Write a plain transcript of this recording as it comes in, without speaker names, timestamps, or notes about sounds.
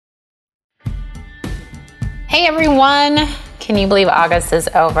Hey everyone! Can you believe August is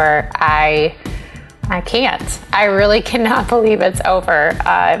over? I can't. I really cannot believe it's over.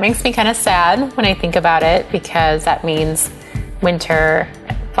 It makes me kind of sad when I think about it because that means winter,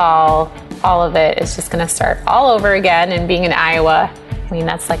 fall, all of it is just going to start all over again. And being in Iowa, I mean,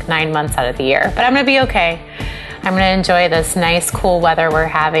 that's like 9 months out of the year. But I'm going to be okay. I'm going to enjoy this nice, cool weather we're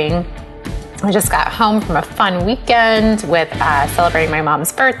having. I just got home from a fun weekend with celebrating my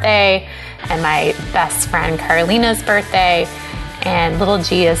mom's birthday and my best friend Carolina's birthday. And little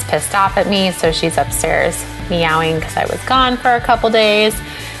G is pissed off at me, so she's upstairs meowing because I was gone for a couple days.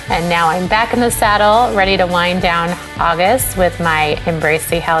 And now I'm back in the saddle, ready to wind down August with my Embrace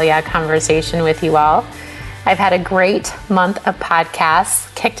the Hell Yeah conversation with you all. I've had a great month of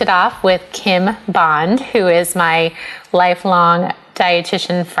podcasts. Kicked it off with Kim Bond, who is my lifelong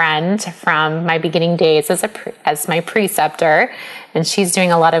dietitian friend from my beginning days as my preceptor. And she's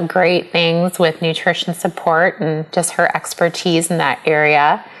doing a lot of great things with nutrition support and just her expertise in that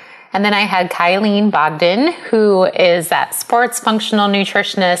area. And then I had Kylene Bogdan, who is that sports functional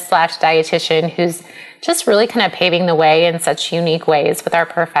nutritionist / dietitian who's just really kind of paving the way in such unique ways with our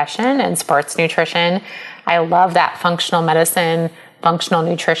profession and sports nutrition. I love that functional medicine, functional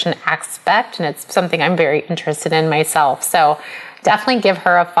nutrition aspect, and it's something I'm very interested in myself. So definitely give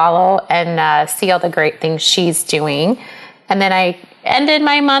her a follow and see all the great things she's doing. And then I ended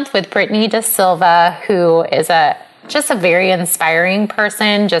my month with Brittany Da Silva, who is just a very inspiring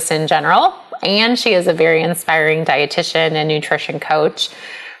person just in general. And she is a very inspiring dietitian and nutrition coach.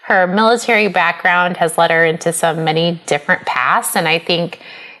 Her military background has led her into many different paths. And I think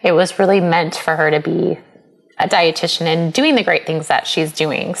it was really meant for her to be a dietitian and doing the great things that she's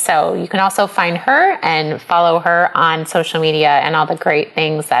doing. So you can also find her and follow her on social media and all the great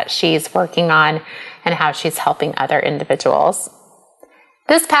things that she's working on and how she's helping other individuals.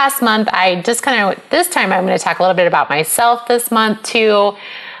 This past month, this time I'm going to talk a little bit about myself this month too.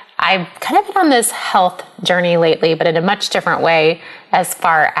 I've kind of been on this health journey lately, but in a much different way as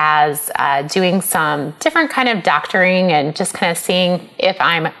far as doing some different kind of doctoring and just kind of seeing if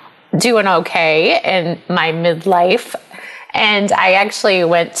I'm doing okay in my midlife. And I actually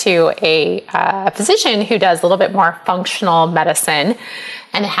went to a physician who does a little bit more functional medicine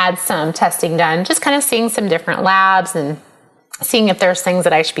and had some testing done, just kind of seeing some different labs and seeing if there's things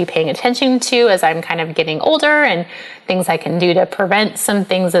that I should be paying attention to as I'm kind of getting older and things I can do to prevent some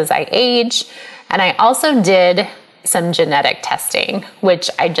things as I age. And I also did some genetic testing, which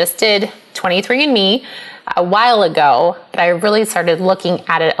I just did 23andMe a while ago, but I really started looking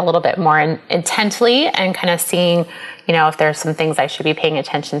at it a little bit more intently and kind of seeing, if there's some things I should be paying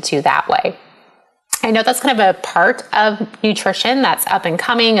attention to that way. I know that's kind of a part of nutrition that's up and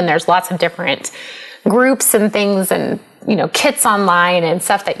coming, and there's lots of different groups and things and, kits online and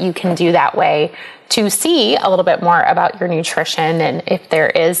stuff that you can do that way to see a little bit more about your nutrition and if there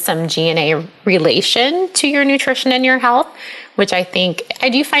is some GNA relation to your nutrition and your health, which I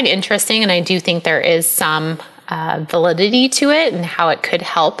do find interesting, and I do think there is some validity to it and how it could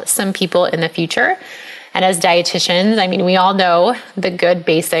help some people in the future. And as dietitians, we all know the good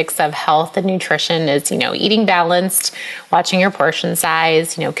basics of health and nutrition is, eating balanced, watching your portion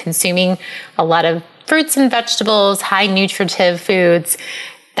size, consuming a lot of fruits and vegetables, high nutritive foods.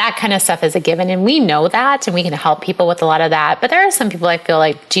 That kind of stuff is a given, and we know that, and we can help people with a lot of that. But there are some people I feel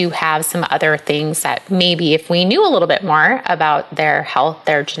like do have some other things that maybe if we knew a little bit more about their health,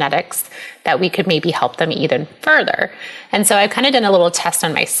 their genetics, that we could maybe help them even further. And so I've kind of done a little test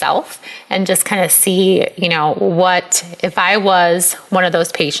on myself and just kind of see, what if I was one of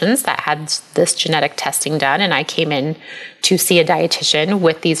those patients that had this genetic testing done and I came in to see a dietitian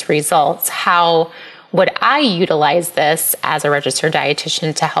with these results, how would I utilize this as a registered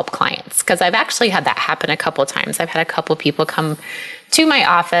dietitian to help clients? Because I've actually had that happen a couple of times. I've had a couple people come to my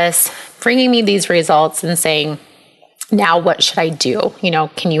office bringing me these results and saying, now what should I do?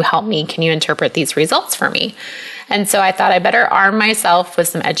 Can you help me? Can you interpret these results for me? And so I thought I better arm myself with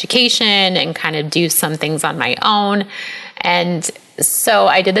some education and kind of do some things on my own. And so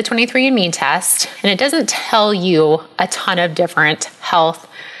I did the 23andMe test, and it doesn't tell you a ton of different health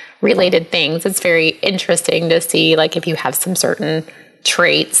related things. It's very interesting to see, like, if you have some certain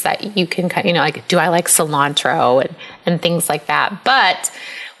traits that you can kind of, like, do I like cilantro and things like that. But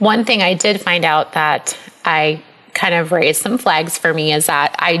one thing I did find out that I kind of raised some flags for me is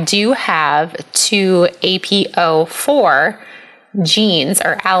that I do have 2 APO4 genes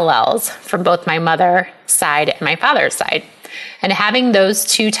or alleles from both my mother's side and my father's side. And having those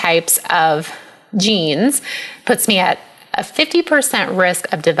 2 types of genes puts me at a 50%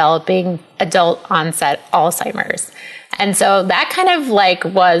 risk of developing adult onset Alzheimer's. And so that kind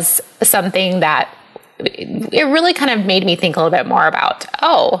of was something that it really kind of made me think a little bit more about,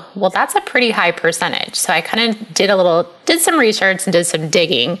 oh, well, that's a pretty high percentage. So I kind of did some research and did some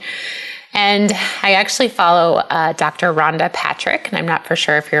digging. And I actually follow Dr. Rhonda Patrick, and I'm not for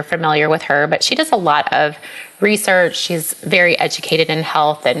sure if you're familiar with her, but she does a lot of research. She's very educated in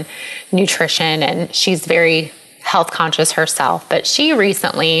health and nutrition, and she's very health conscious herself. But she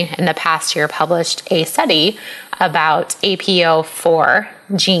recently, in the past year, published a study about APO4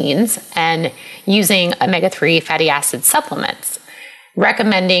 genes and using omega-3 fatty acid supplements,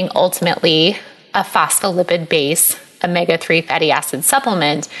 recommending ultimately a phospholipid-based omega-3 fatty acid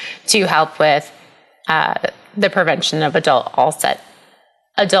supplement to help with the prevention of adult onset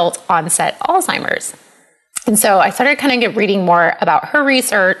Alzheimer's. And so I started kind of reading more about her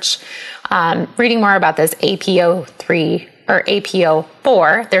research, reading more about this APO3 or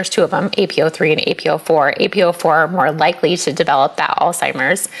APO4. There's two of them, APO3 and APO4. APO4 more likely to develop that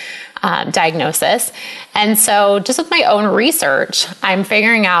Alzheimer's diagnosis. And so just with my own research, I'm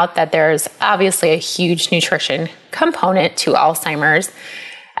figuring out that there's obviously a huge nutrition component to Alzheimer's,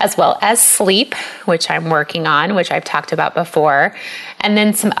 as well as sleep, which I'm working on, which I've talked about before, and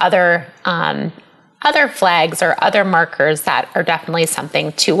then some other flags or other markers that are definitely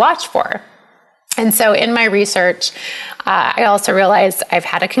something to watch for. And so in my research, I also realized I've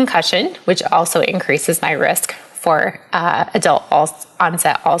had a concussion, which also increases my risk for adult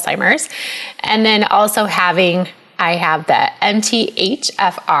onset Alzheimer's. And then also I have the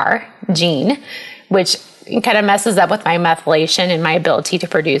MTHFR gene, which kind of messes up with my methylation and my ability to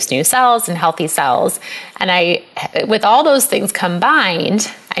produce new cells and healthy cells. And with all those things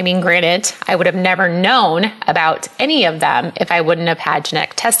combined, I mean, granted, I would have never known about any of them if I wouldn't have had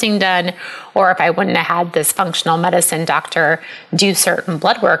genetic testing done, or if I wouldn't have had this functional medicine doctor do certain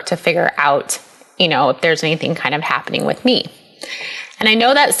blood work to figure out, if there's anything kind of happening with me. And I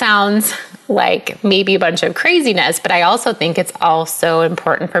know that sounds like maybe a bunch of craziness, but I also think it's also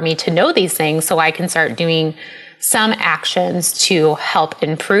important for me to know these things so I can start doing some actions to help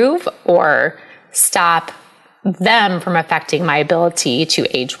improve or stop them from affecting my ability to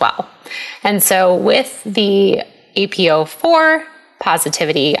age well. And so with the APO4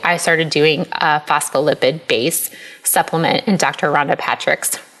 positivity, I started doing a phospholipid-based supplement in Dr. Rhonda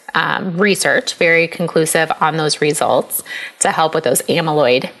Patrick's research, very conclusive on those results to help with those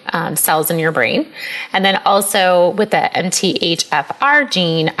amyloid cells in your brain. And then also with the MTHFR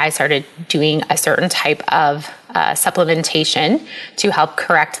gene, I started doing a certain type of supplementation to help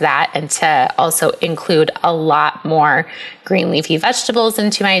correct that and to also include a lot more green leafy vegetables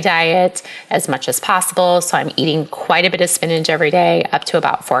into my diet as much as possible. So I'm eating quite a bit of spinach every day, up to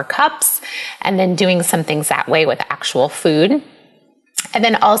about 4 cups, and then doing some things that way with actual food. And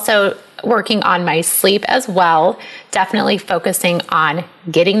then also working on my sleep as well, definitely focusing on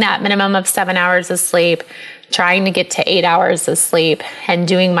getting that minimum of 7 hours of sleep, trying to get to 8 hours of sleep, and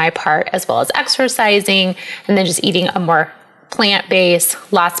doing my part, as well as exercising, and then just eating a more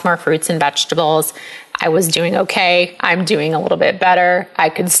plant-based, lots more fruits and vegetables. I was doing okay. I'm doing a little bit better. I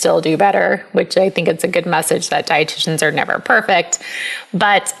could still do better, which I think it's a good message that dietitians are never perfect.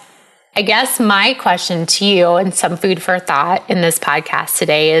 But I guess my question to you and some food for thought in this podcast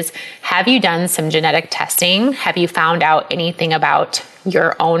today is, have you done some genetic testing? Have you found out anything about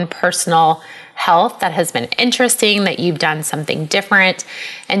your own personal health that has been interesting, that you've done something different?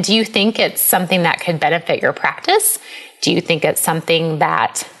 And do you think it's something that could benefit your practice? Do you think it's something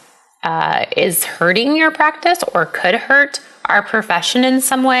that is hurting your practice or could hurt our profession in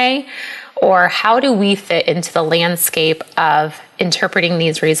some way? Or how do we fit into the landscape of interpreting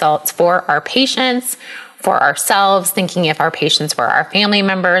these results for our patients, for ourselves, thinking if our patients were our family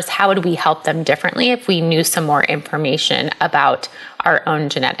members, how would we help them differently if we knew some more information about our own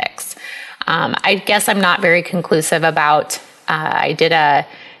genetics? I guess I'm not very conclusive about, I did a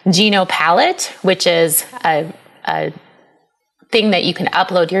GenoPalette, which is a thing that you can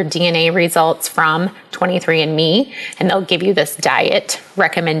upload your DNA results from 23andMe, and they'll give you this diet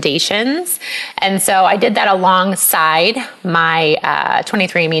recommendations. And so I did that alongside my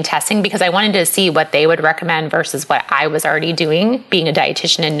 23andMe testing because I wanted to see what they would recommend versus what I was already doing, being a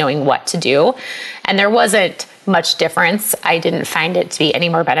dietitian and knowing what to do. And there wasn't much difference. I didn't find it to be any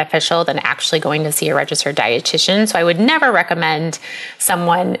more beneficial than actually going to see a registered dietitian. So I would never recommend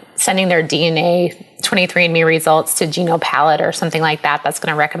someone sending their DNA 23andMe results to GenoPalette or something like that that's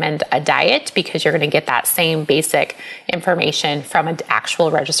going to recommend a diet, because you're going to get that same basic information from an actual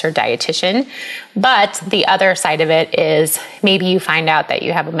registered dietitian. But the other side of it is maybe you find out that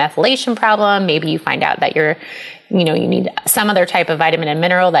you have a methylation problem. Maybe you find out that you need some other type of vitamin and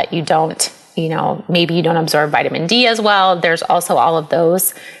mineral that you don't maybe you don't absorb vitamin D as well. There's also all of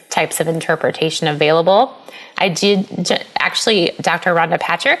those types of interpretation available. Actually, Dr. Rhonda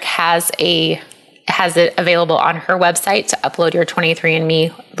Patrick has it available on her website to upload your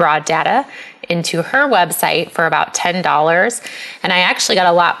 23andMe raw data into her website for about $10. And I actually got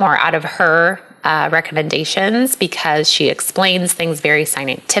a lot more out of her recommendations because she explains things very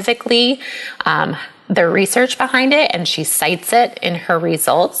scientifically, the research behind it, and she cites it in her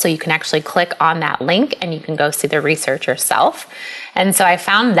results. So you can actually click on that link and you can go see the research yourself. And so I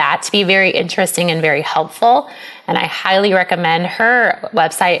found that to be very interesting and very helpful. And I highly recommend her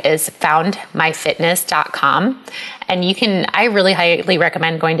website is foundmyfitness.com. And I really highly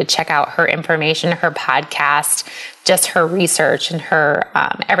recommend going to check out her information, her podcast, just her research, and her,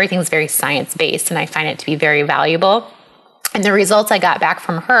 everything's very science-based. And I find it to be very valuable. And the results I got back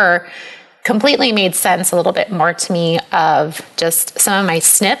from her completely made sense a little bit more to me of just some of my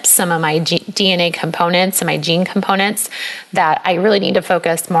SNPs, some of my DNA components and my gene components that I really need to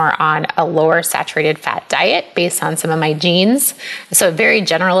focus more on a lower saturated fat diet based on some of my genes. So a very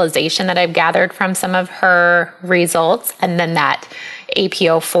generalization that I've gathered from some of her results. And then that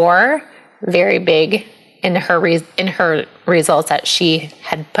APO4, very big in her results that she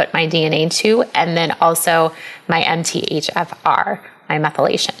had put my DNA to. And then also my MTHFR, my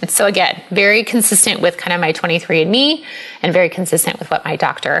methylation. So again, very consistent with kind of my 23andMe and very consistent with what my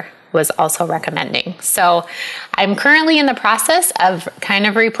doctor was also recommending. So I'm currently in the process of kind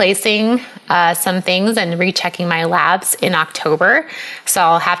of replacing some things and rechecking my labs in October. So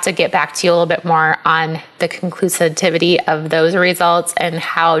I'll have to get back to you a little bit more on the conclusivity of those results and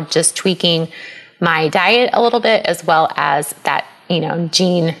how just tweaking my diet a little bit, as well as that,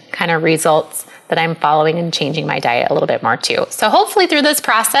 gene kind of results that I'm following and changing my diet a little bit more too. So hopefully through this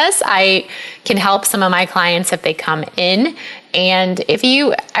process, I can help some of my clients if they come in. And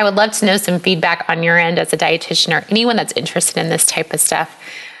I would love to know some feedback on your end as a dietitian or anyone that's interested in this type of stuff,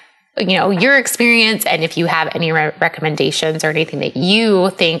 your experience, and if you have any recommendations or anything that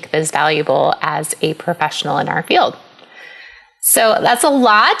you think is valuable as a professional in our field. So that's a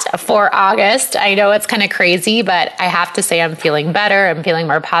lot for August. I know it's kind of crazy, but I have to say I'm feeling better. I'm feeling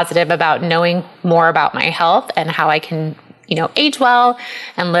more positive about knowing more about my health and how I can, age well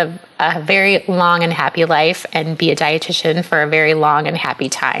and live a very long and happy life and be a dietitian for a very long and happy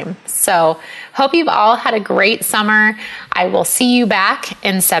time. So hope you've all had a great summer. I will see you back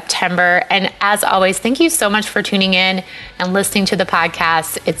in September. And as always, thank you so much for tuning in and listening to the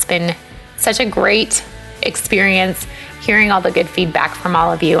podcast. It's been such a great experience hearing all the good feedback from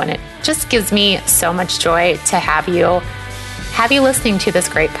all of you. And it just gives me so much joy to have you listening to this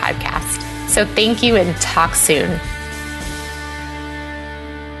great podcast. So thank you and talk soon.